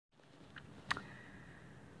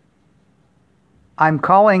I'm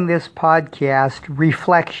calling this podcast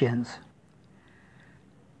Reflections.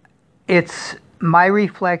 It's my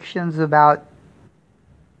reflections about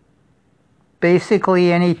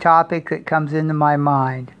basically any topic that comes into my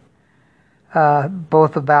mind,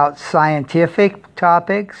 both about scientific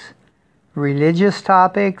topics, religious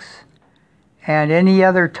topics, and any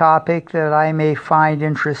other topic that I may find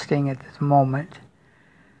interesting at this moment.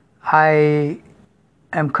 I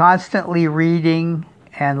am constantly reading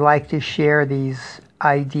and like to share these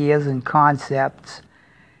ideas and concepts,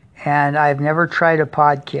 and I've never tried a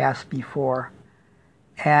podcast before,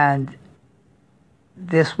 and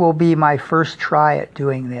this will be my first try at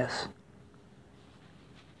doing this.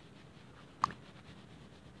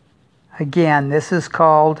 Again, this is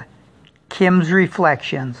called Kim's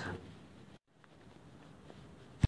Reflections.